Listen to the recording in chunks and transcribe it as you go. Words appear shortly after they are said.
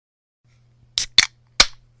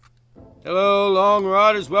Hello, long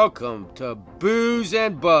riders. Welcome to Booze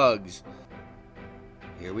and Bugs.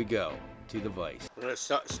 Here we go to the vise. We're going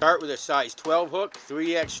to start with a size 12 hook,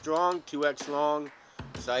 3x strong, 2x long,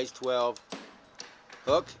 size 12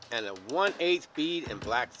 hook, and a 1/8 bead and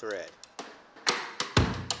black thread.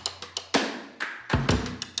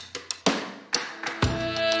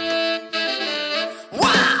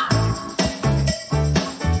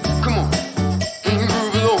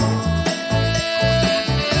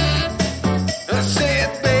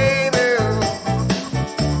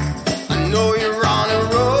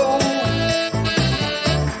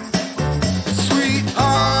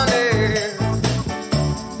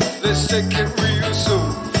 Take it real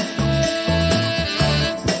soon.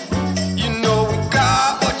 You know we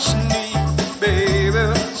got what you need,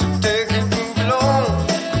 baby. So take it, move along.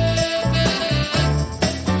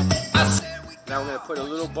 Now we're going to put a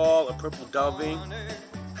little ball of purple doving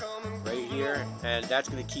right here, and that's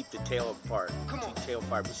going to keep the tail apart, keep the tail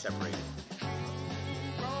fibers separated.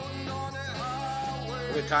 We're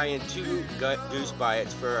going to tie in 2 goose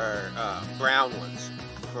biots for our brown ones,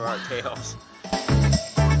 for our tails.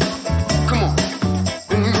 Come on,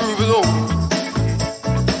 and move along.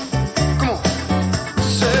 Come on,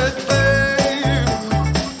 said babe.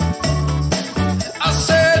 I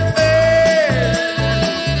said babe.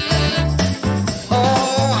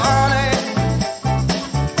 Oh honey,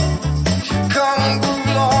 come on, move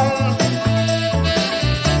along.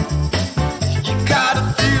 You gotta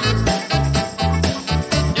feel it.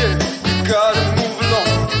 Yeah, you gotta move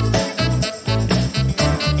along.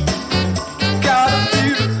 You gotta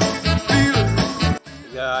feel it.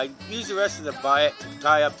 Use the rest of the biot to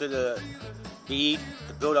tie up to the bead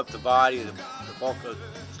to build up the body, the bulk of,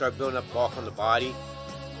 start building up bulk on the body.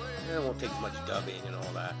 And it won't take as much dubbing and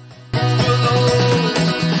all that.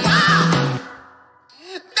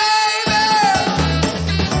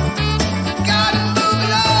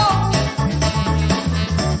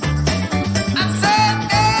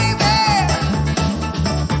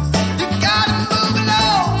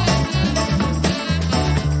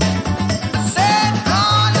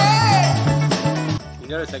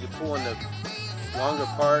 Notice I can pull on the longer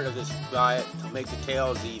part of this biot to make the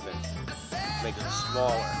tails even, make it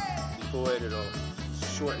smaller. If you pull it, it'll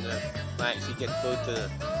shorten the length so you get both the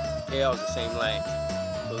tails the same length,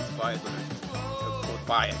 both fibers, or both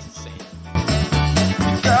biots the same.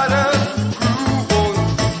 You gotta groove on.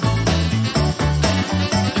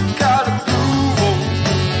 You gotta groove on.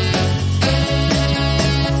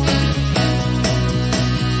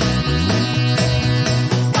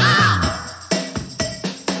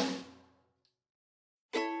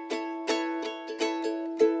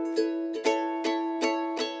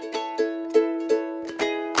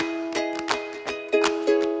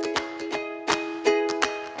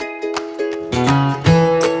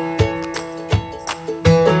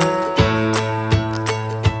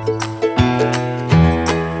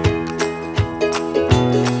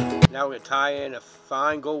 Now we're going to tie in a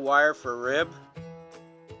fine gold wire for a rib.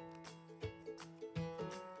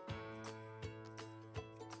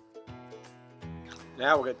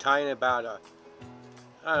 Now we're going to tie in about a,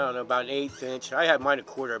 I don't know, about an 1/8 inch. I had mine a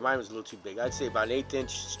quarter. Mine was a little too big. I'd say about an 1/8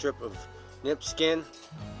 inch strip of nymph skin.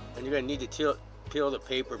 And you're going to need to peel the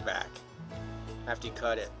paper back after you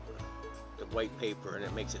cut it. The white paper, and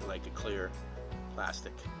it makes it like a clear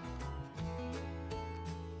plastic.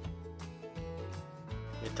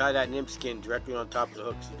 You tie that nymph skin directly on top of the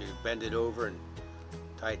hook, so you can bend it over and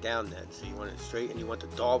tie it down then. So you want it straight, and you want the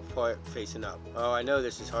dull part facing up. Oh, I know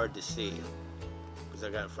this is hard to see because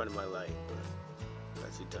I got in front of my light, but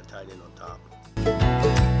that's it done tied in on top.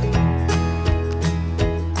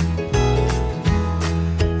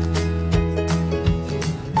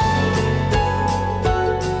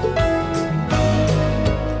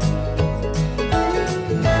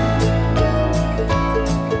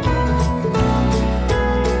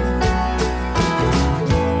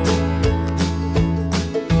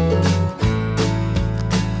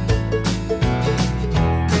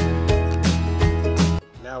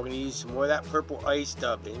 Some more of that purple ice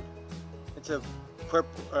dubbing. It's a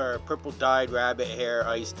purple dyed rabbit hair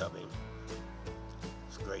ice dubbing.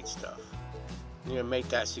 It's great stuff. You're gonna make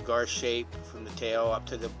that cigar shape from the tail up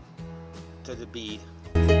to the bead.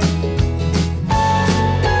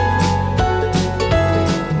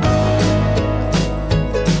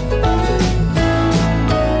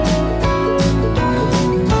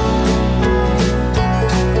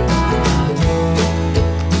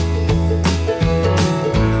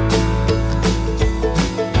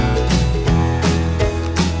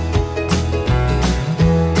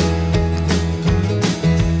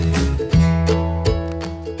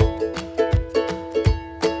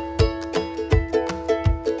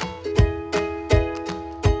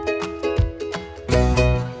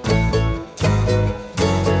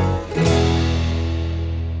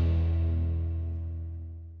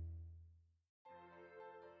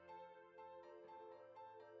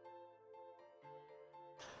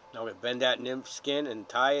 Now I'm going to bend that nymph skin and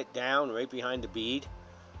tie it down right behind the bead.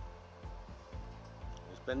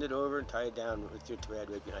 Just bend it over and tie it down with your thread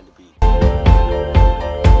right behind the bead.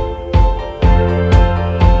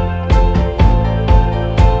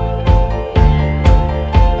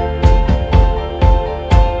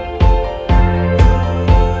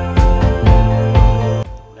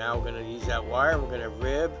 Now we're going to use that wire, we're going to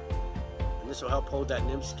rib, and this will help hold that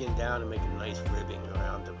nymph skin down and make a nice ribbing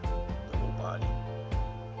around the whole body.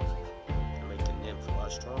 And make the nymph a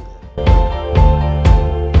lot stronger.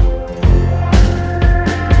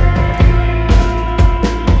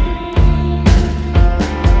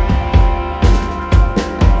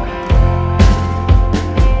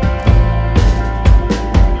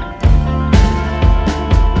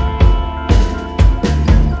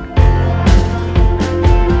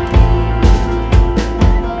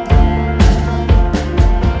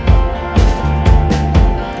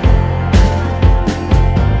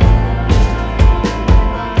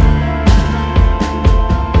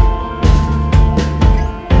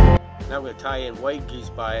 Now we're going to tie in white goose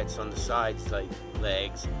biots on the sides like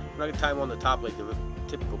legs. We're not going to tie them on the top like the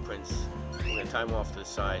typical prints. We're going to tie them off to the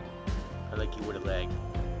side, like you would a leg.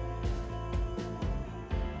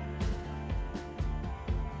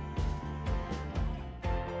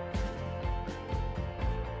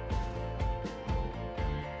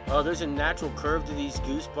 Oh, there's a natural curve to these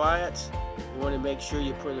goose biots. You want to make sure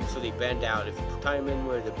you put them so they bend out. If you tie them in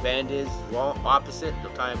where the bend is wrong, opposite,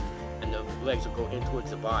 you'll tie them and the legs will go in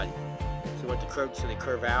towards the body. So you want the curve so they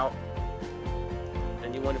curve out.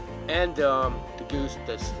 And you want to end the goose,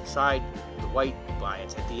 the side, the white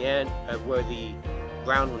biots at the end of where the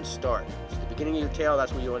brown ones start. So the beginning of your tail,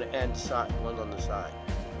 that's where you want to end one on the side.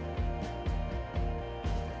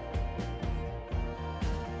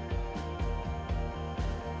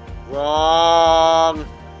 Wrong!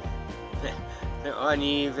 They're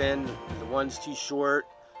uneven, the one's too short.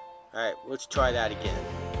 Alright, let's try that again.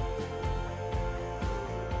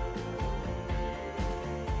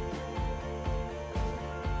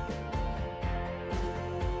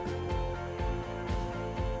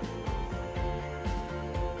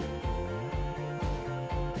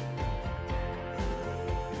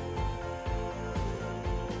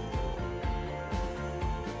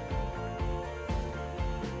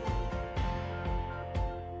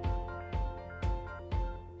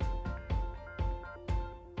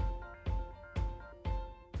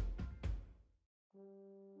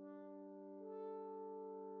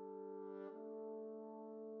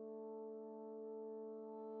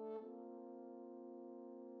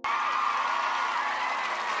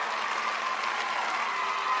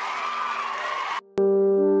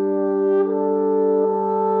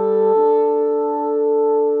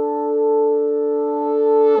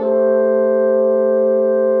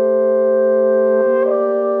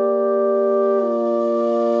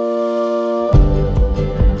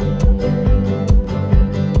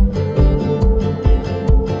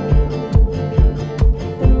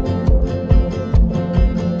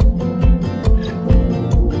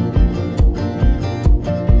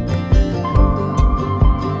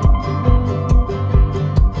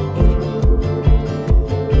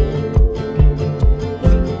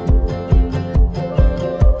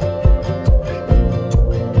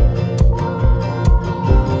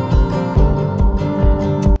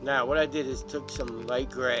 What I did is took some light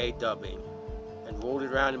gray dubbing and rolled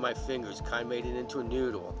it around in my fingers, kind of made it into a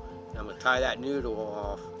noodle. And I'm going to tie that noodle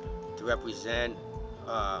off to represent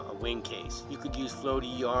a wing case. You could use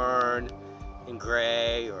floaty yarn in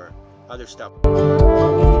gray or other stuff.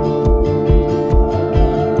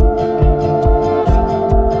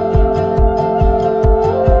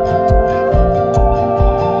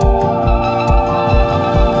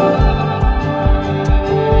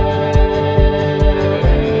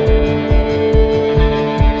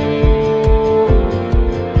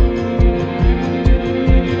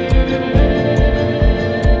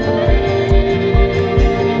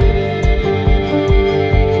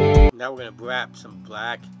 Now we're going to wrap some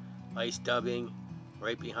black ice dubbing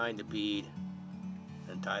right behind the bead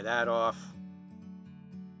and tie that off.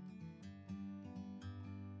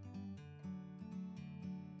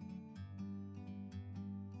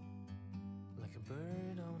 Like a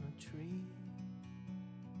bird on a tree.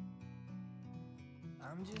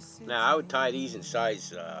 Now I would tie these in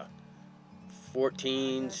size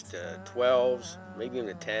 14s to 12s, maybe even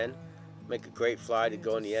a 10. Make a great fly to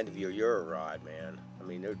go on the end of your Euro rod, man. I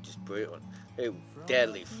mean, they're just brilliant. They're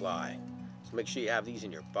deadly fly. So make sure you have these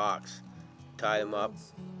in your box. Tie them up.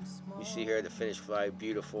 You see here the finished fly,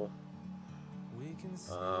 beautiful.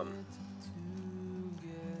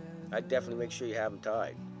 I'd definitely make sure you have them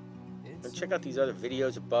tied. And check out these other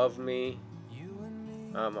videos above me.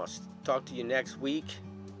 I'll talk to you next week.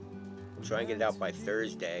 I'm trying to get it out by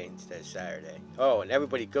Thursday instead of Saturday. Oh, and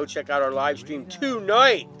everybody go check out our live stream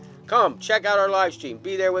tonight. Come check out our live stream.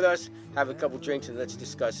 Be there with us. Have a couple drinks and let's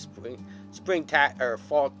discuss spring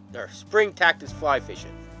tactics fly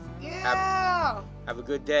fishing. Yeah. Have a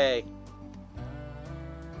good day.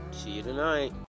 See you tonight.